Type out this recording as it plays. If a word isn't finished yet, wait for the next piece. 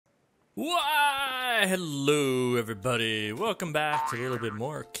Why, hello everybody, welcome back to a little bit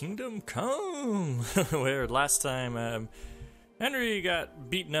more Kingdom Come, where last time Henry got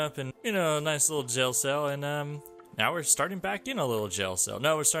beaten up in, a nice little jail cell, and now we're starting back in a little jail cell.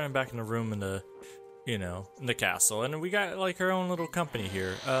 No, we're starting back in a room in the, in the castle, and we got like our own little company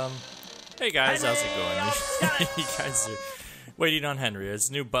here. Hey guys, how's it going? You guys are waiting on Henry, his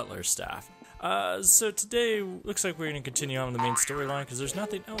new butler staff. So today, looks like we're going to continue on with the main storyline, because there's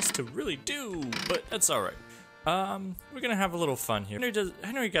nothing else to really do, but that's alright. We're going to have a little fun here.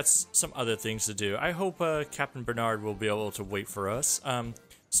 Henry gets some other things to do. I hope, Captain Bernard will be able to wait for us.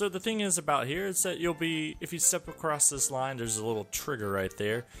 So the thing is about here is that if you step across this line, there's a little trigger right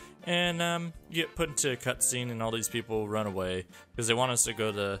there, and, you get put into a cutscene, and all these people run away, because they want us to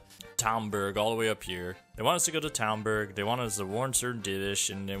go to Talmberg, all the way up here. They want us to go to Talmberg, they want us to warn Sir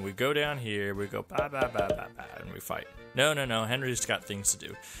Radish, and then we go down here, we go ba ba ba ba ba, and we fight. No, Henry's got things to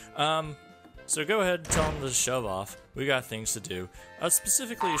do. So go ahead and tell him to shove off. We got things to do.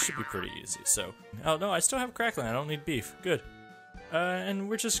 Specifically, it should be pretty easy, so. Oh no, I still have crackling, I don't need beef. Good. And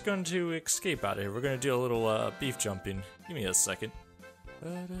we're just going to escape out of here. We're going to do a little beef jumping. Give me a second.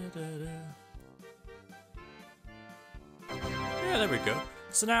 Yeah, there we go.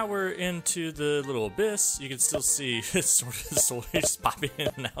 So now we're into the little abyss. You can still see sort of soldiers popping in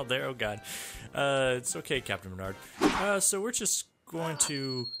and out there. Oh god. It's okay, Captain Bernard. So we're just going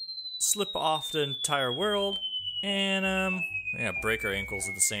to slip off the entire world and yeah, break our ankles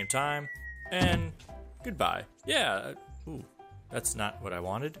at the same time. And goodbye. Yeah. Ooh. That's not what I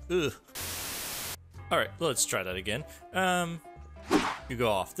wanted. Ugh. Alright, let's try that again. You go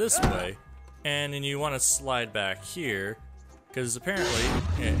off this way, and then you want to slide back here, because apparently...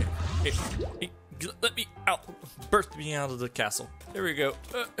 let me out! Birth me out of the castle. There we go.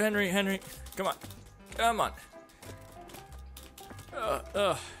 Henry, come on. Come on.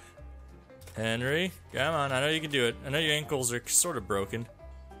 Henry, come on, I know you can do it. I know your ankles are sort of broken.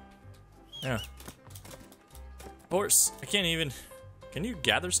 Yeah. Horse, I can't even... Can you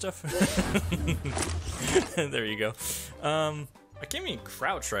gather stuff? There you go. I can't even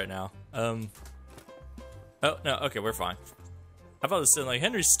crouch right now. Oh, no, okay, we're fine. I thought it was saying, like,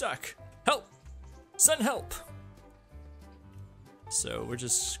 Henry's stuck. Help! Send help! So, we're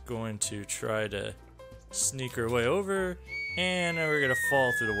just going to try to sneak our way over, and we're gonna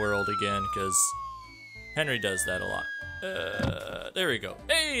fall through the world again, because Henry does that a lot. There we go.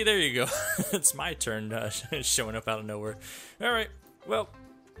 Hey, there you go. It's my turn, showing up out of nowhere. Alright, well,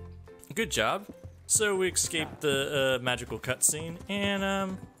 good job. So we escaped the magical cutscene,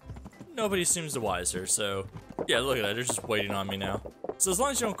 and nobody seems the wiser, so yeah, look at that, they're just waiting on me now. So as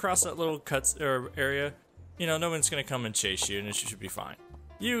long as you don't cross that little area, no one's gonna come and chase you, and it should be fine.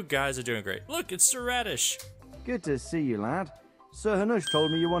 You guys are doing great. Look, it's Sir Radish. Good to see you, lad. Sir Hanush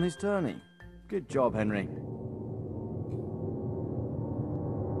told me you won his tourney. Good job, Henry.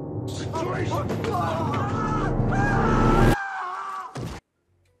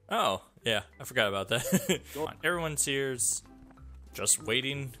 Oh, yeah, I forgot about that. Everyone's here, just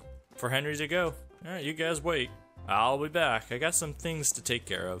waiting for Henry to go. Alright, you guys wait. I'll be back. I got some things to take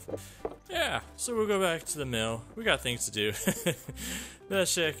care of. Yeah, so we'll go back to the mill. We got things to do.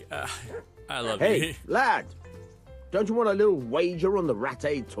 Beshik, I love you. Hey, lad! Don't you want a little wager on the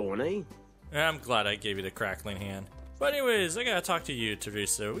Rat-Aid tourney? I'm glad I gave you the crackling hand. But anyways, I gotta talk to you,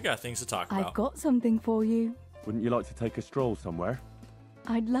 Theresa. We got things to talk about. I've got something for you. Wouldn't you like to take a stroll somewhere?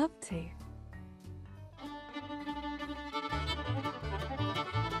 I'd love to.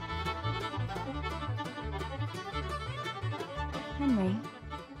 Henry,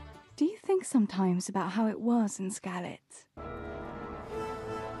 do you think sometimes about how it was in Scarlet?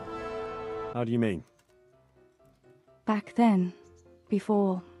 How do you mean? Back then,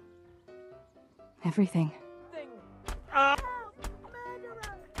 before everything.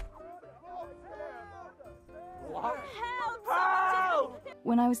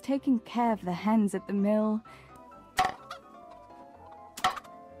 When I was taking care of the hens at the mill,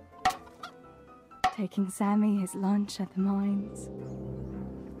 taking Sammy his lunch at the mines.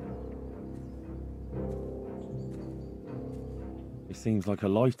 It seems like a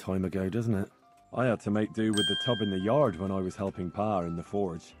lifetime ago, doesn't it? I had to make do with the tub in the yard when I was helping Pa in the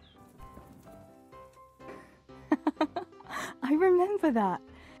forge. I remember that.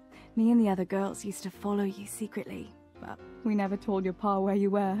 Me and the other girls used to follow you secretly, but we never told your pa where you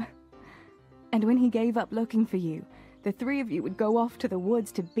were. And when he gave up looking for you, the three of you would go off to the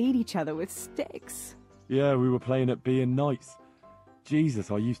woods to beat each other with sticks. Yeah, we were playing at being nights. Jesus,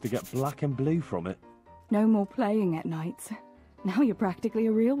 I used to get black and blue from it. No more playing at nights. Now you're practically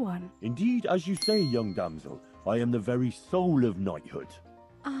a real one. Indeed, as you say, young damsel, I am the very soul of knighthood.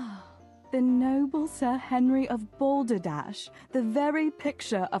 Ah, The noble Sir Henry of Balderdash, the very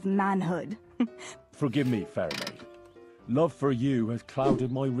picture of manhood. Forgive me, fair maid. Love for you has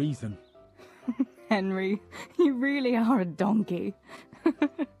clouded my reason. Henry, you really are a donkey.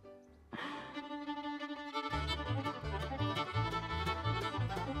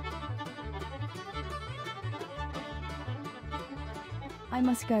 I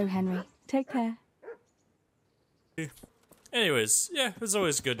must go, Henry. Take care. Anyways, yeah, it was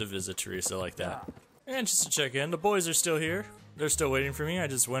always good to visit Theresa like that. And just to check in, the boys are still here. They're still waiting for me. I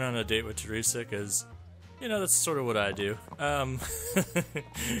just went on a date with Theresa because, you know, that's sort of what I do. Oh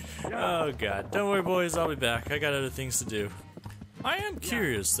god. Don't worry, boys, I'll be back. I got other things to do. I am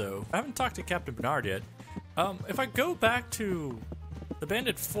curious, though. I haven't talked to Captain Bernard yet. If I go back to the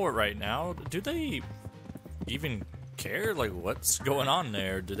bandit fort right now, do they even care? Like, what's going on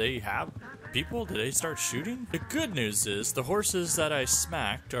there? Do they have people? Do they start shooting? The good news is the horses that I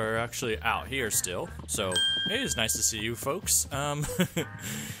smacked are actually out here still. So, hey, it's nice to see you folks. Yeah,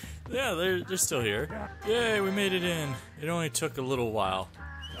 they're still here. Yay, we made it in. It only took a little while.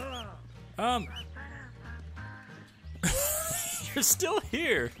 You're still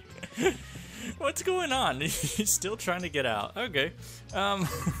here. What's going on? He's still trying to get out. Okay.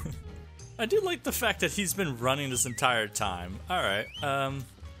 I do like the fact that he's been running this entire time. Alright,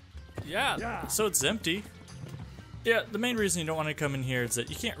 yeah, so it's empty. Yeah, the main reason you don't want to come in here is that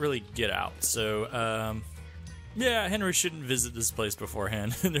you can't really get out. So, yeah, Henry shouldn't visit this place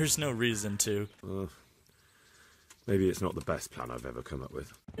beforehand. There's no reason to. Maybe it's not the best plan I've ever come up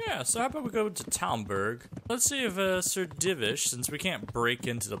with. Yeah, so how about we go to Talmberg? Let's see if Sir Divish, since we can't break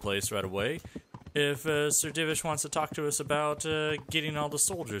into the place right away, if Sir Divish wants to talk to us about getting all the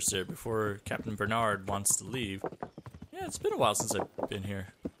soldiers there before Captain Bernard wants to leave. Yeah, it's been a while since I've been here.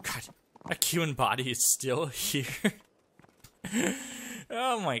 God, that Q body is still here.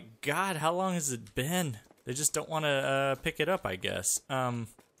 Oh my god, how long has it been? They just don't want to pick it up, I guess.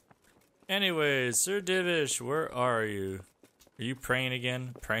 Anyways, Sir Divish, where are you? Are you praying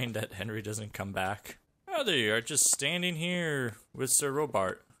again? Praying that Henry doesn't come back? Oh, there you are, just standing here with Sir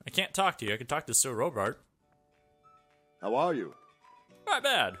Robart. I can't talk to you. I can talk to Sir Robart. How are you? Not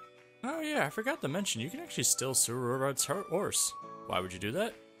bad. Oh yeah, I forgot to mention, you can actually steal Sir Robart's horse. Why would you do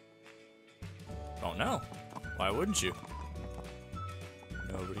that? Don't know. Why wouldn't you?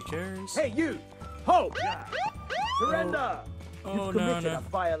 Nobody cares. Hey, you! Halt! Surrender! Oh, You've no, committed no. a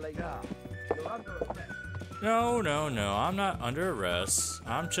violation. You're under arrest. No, I'm not under arrest.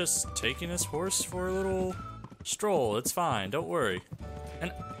 I'm just taking this horse for a little stroll. It's fine, don't worry.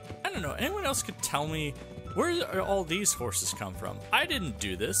 And I don't know, anyone else could tell me where are all these horses come from? I didn't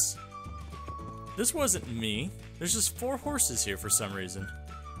do this. This wasn't me. There's just 4 horses here for some reason.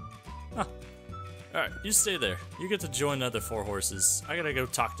 Huh. Alright, you stay there. You get to join the other 4 horses. I gotta go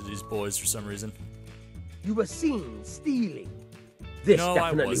talk to these boys for some reason. You were seen stealing. This No, I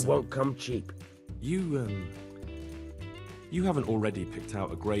definitely wasn't. won't come cheap. You haven't already picked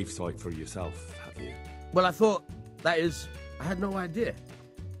out a gravesite for yourself, have you? Well, I thought, that is, I had no idea.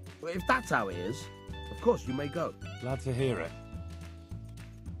 Well, if that's how it is, of course you may go. Glad to hear it.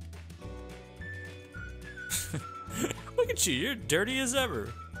 Look at you, you're dirty as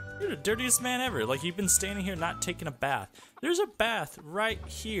ever. You're the dirtiest man ever. Like, you've been standing here not taking a bath. There's a bath right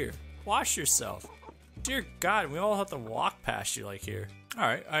here. Wash yourself. Dear God, we all have to walk past you like here.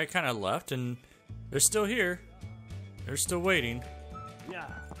 Alright, I kind of left, and they're still here. They're still waiting. Yeah.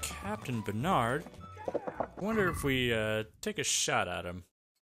 Captain Bernard? I wonder if we take a shot at him.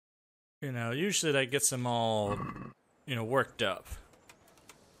 You know, usually that gets them all, you know, worked up.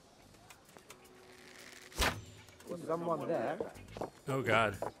 Someone there? Oh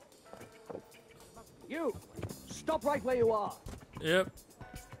God. You! Stop right where you are! Yep.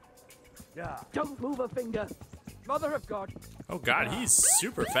 Yeah. Don't move a finger! Mother of God! Oh God, he's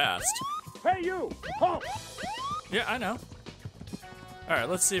super fast. Hey, you! Halt! Yeah, I know. Alright,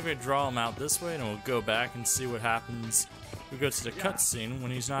 let's see if we draw him out this way, and we'll go back and see what happens. We go to the cutscene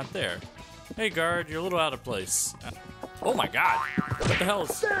when he's not there. Hey guard, you're a little out of place. Oh my God! What the hell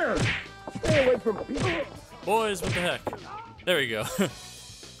is... There! Stay away from people! Boys, what the heck? There we go.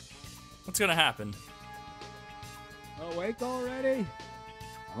 What's gonna happen? Awake already?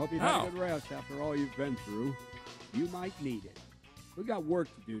 I hope you've had Oh. a good rest after all you've been through. You might need it. We got work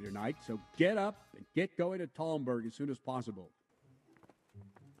to do tonight, so get up and get going to Talmberg as soon as possible.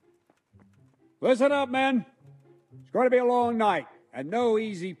 Listen up, men. It's going to be a long night, and no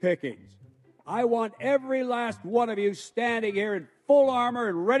easy pickings. I want every last one of you standing here in full armor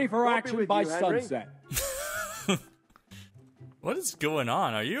and ready for I'll be action with by you, Henry. sunset. What is going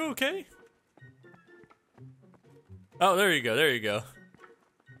on? Are you okay? Oh, there you go, there you go.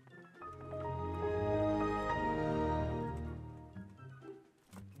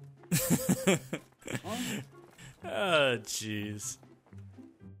 Oh, jeez.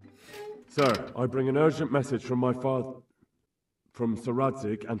 Sir, I bring an urgent message from my father... from Sir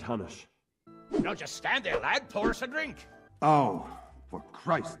Radish and Hanush. Don't just stand there, lad. Pour us a drink. Oh, for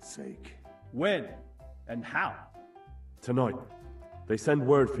Christ's sake. When? And how? Tonight, they send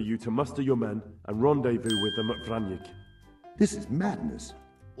word for you to muster your men and rendezvous with them at Vranik. This is madness.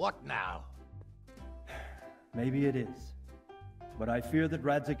 What now? Maybe it is. But I fear that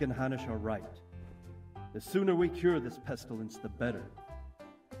Radzik and Hanush are right. The sooner we cure this pestilence, the better.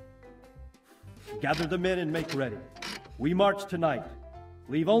 Gather the men and make ready. We march tonight.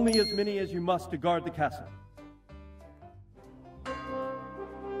 Leave only as many as you must to guard the castle.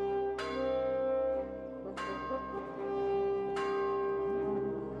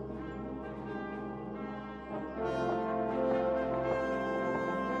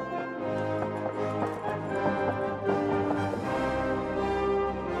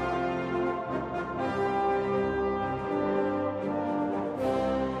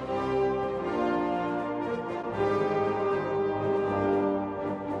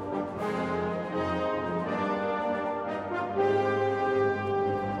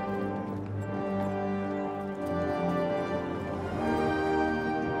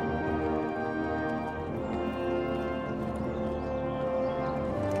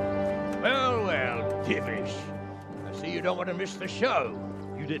 Well, Divish. I see you don't want to miss the show.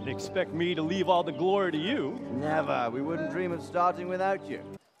 You didn't expect me to leave all the glory to you. Never. We wouldn't dream of starting without you.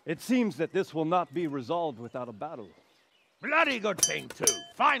 It seems that this will not be resolved without a battle. Bloody good thing, too.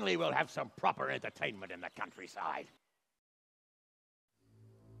 Finally, we'll have some proper entertainment in the countryside.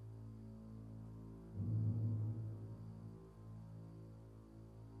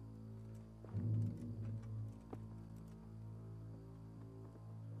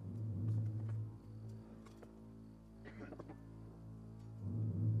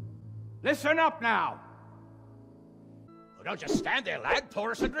 Listen up now. Well, don't just stand there, lad. Pour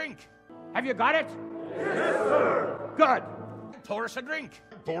us a drink. Have you got it? Yes, sir. Good. Pour us a drink.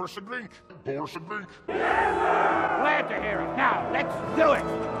 Pour us a drink. Pour us a drink. Glad to hear it. Now, let's do it.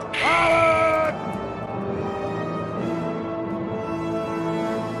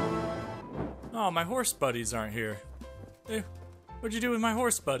 Oh, my horse buddies aren't here. Eh, what'd you do with my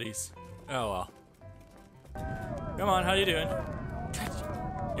horse buddies? Oh well. Come on, how you doing?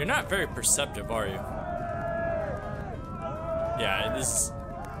 You're not very perceptive, are you? Yeah, this...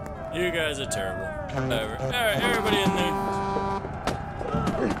 You guys are terrible. Whatever. Alright, everybody in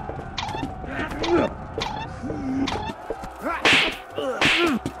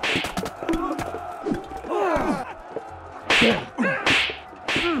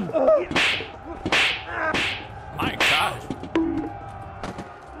My God.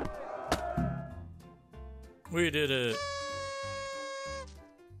 We did it.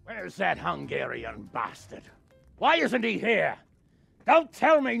 Where's that Hungarian bastard? Why isn't he here? Don't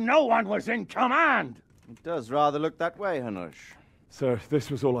tell me no one was in command! It does rather look that way, Hanush. Sir,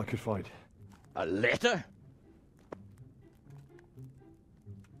 this was all I could find. A letter?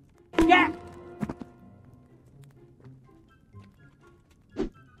 Yeah.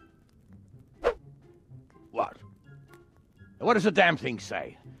 What? What does the damn thing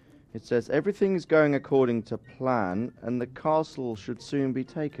say? It says everything's going according to plan, and the castle should soon be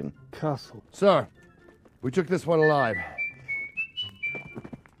taken. Castle. Sir, we took this one alive.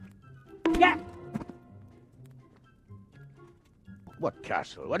 Yeah. What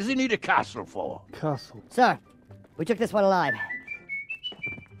castle? What does he need a castle for? Castle. Sir, we took this one alive.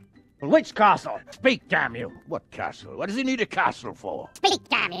 Well, which castle? Speak, damn you! What castle? What does he need a castle for? Speak,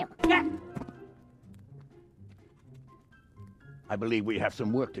 damn you! Yeah. I believe we have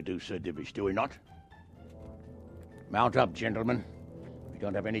some work to do, Sir Divish, do we not? Mount up, gentlemen. We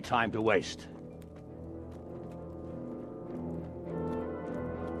don't have any time to waste.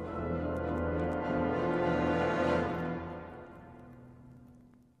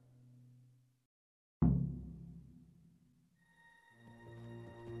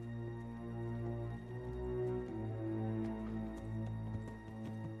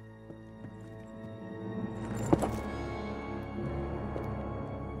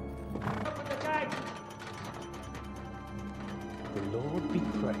 The Lord be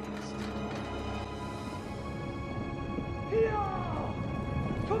praised.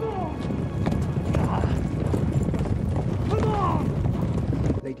 Come on! Come on!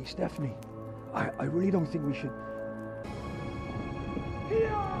 Lady Stephanie, I really don't think we should...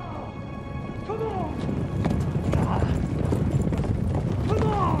 Come on! Come on! Come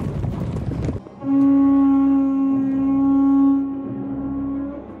on!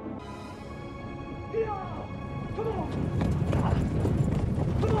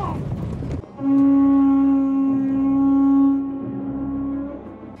 Come on!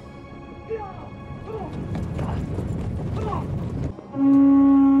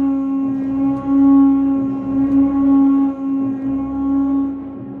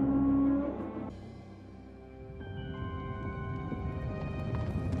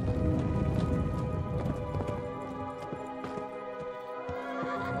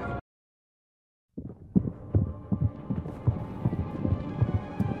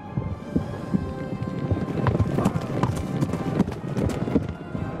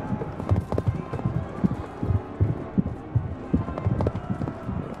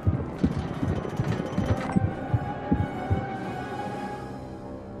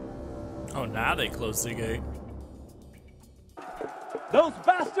 Now they close the gate. Those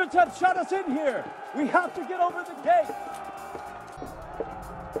bastards have shut us in here! We have to get over the gate!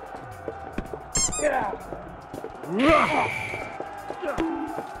 Get out!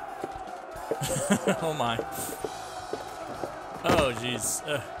 Oh my. Oh jeez.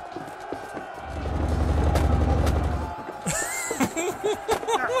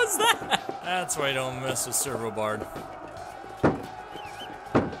 What was that? That's why I don't mess with Servo Bard.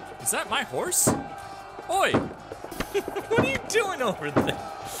 Is that my horse? Oi! What are you doing over there?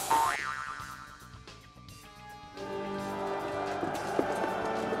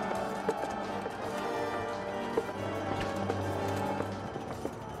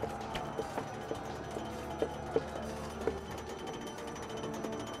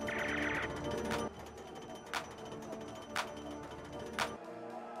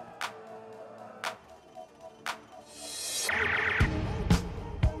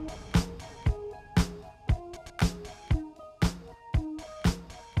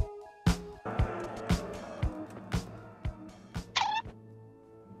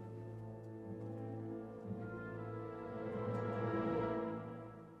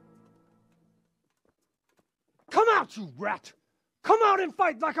 Come out, you rat! Come out and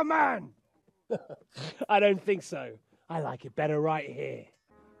fight like a man! I don't think so. I like it better right here.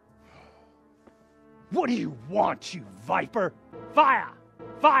 What do you want, you viper? Fire!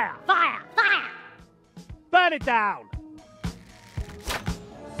 Fire! Fire! Fire! Burn it down!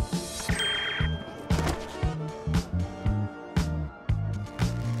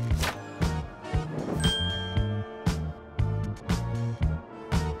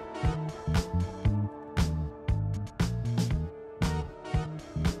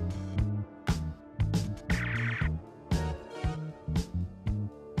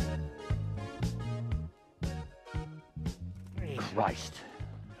 Christ.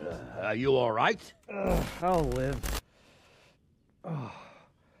 Are you all right? I'll live.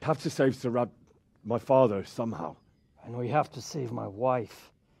 Have to save Sir Rad... my father, somehow. And we have to save my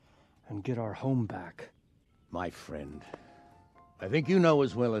wife and get our home back. My friend, I think you know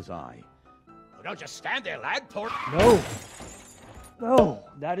as well as I. Oh, don't just stand there, lad. No! No!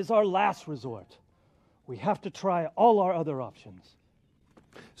 That is our last resort. We have to try all our other options.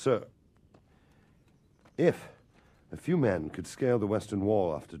 Sir, if a few men could scale the western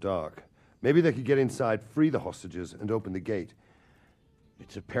wall after dark, maybe they could get inside, free the hostages, and open the gate.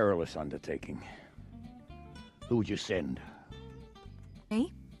 It's a perilous undertaking. Who would you send?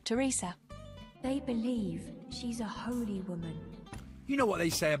 Me? Theresa. They believe she's a holy woman. You know what they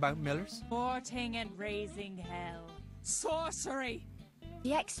say about millers? Sporting and raising hell. Sorcery!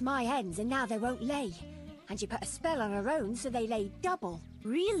 The ex my hens and now they won't lay. And you put a spell on her own so they lay double.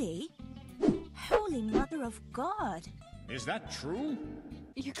 Really? Holy Mother of God. Is that true?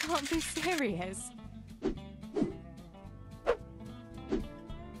 You can't be serious.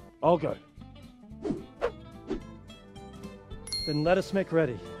 I'll go. Then let us make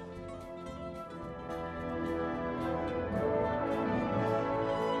ready.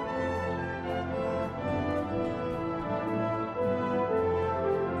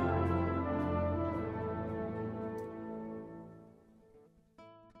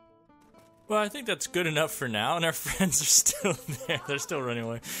 Well, I think that's good enough for now, and our friends are still there. They're still running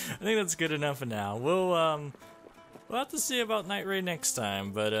away. I think that's good enough for now. We'll have to see about Night Raid next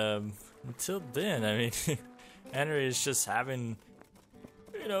time, but until then, I mean, Henry is just having,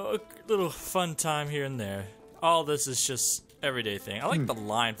 you know, a little fun time here and there. All this is just everyday thing. I like the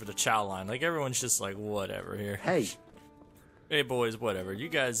line for the chow line. Like, everyone's just like, whatever here. Hey. Hey, boys, whatever. You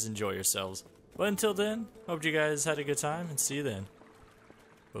guys enjoy yourselves. But until then, hope you guys had a good time, and see you then.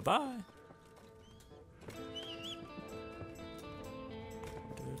 Bye-bye.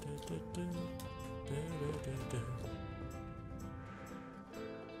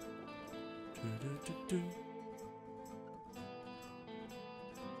 Do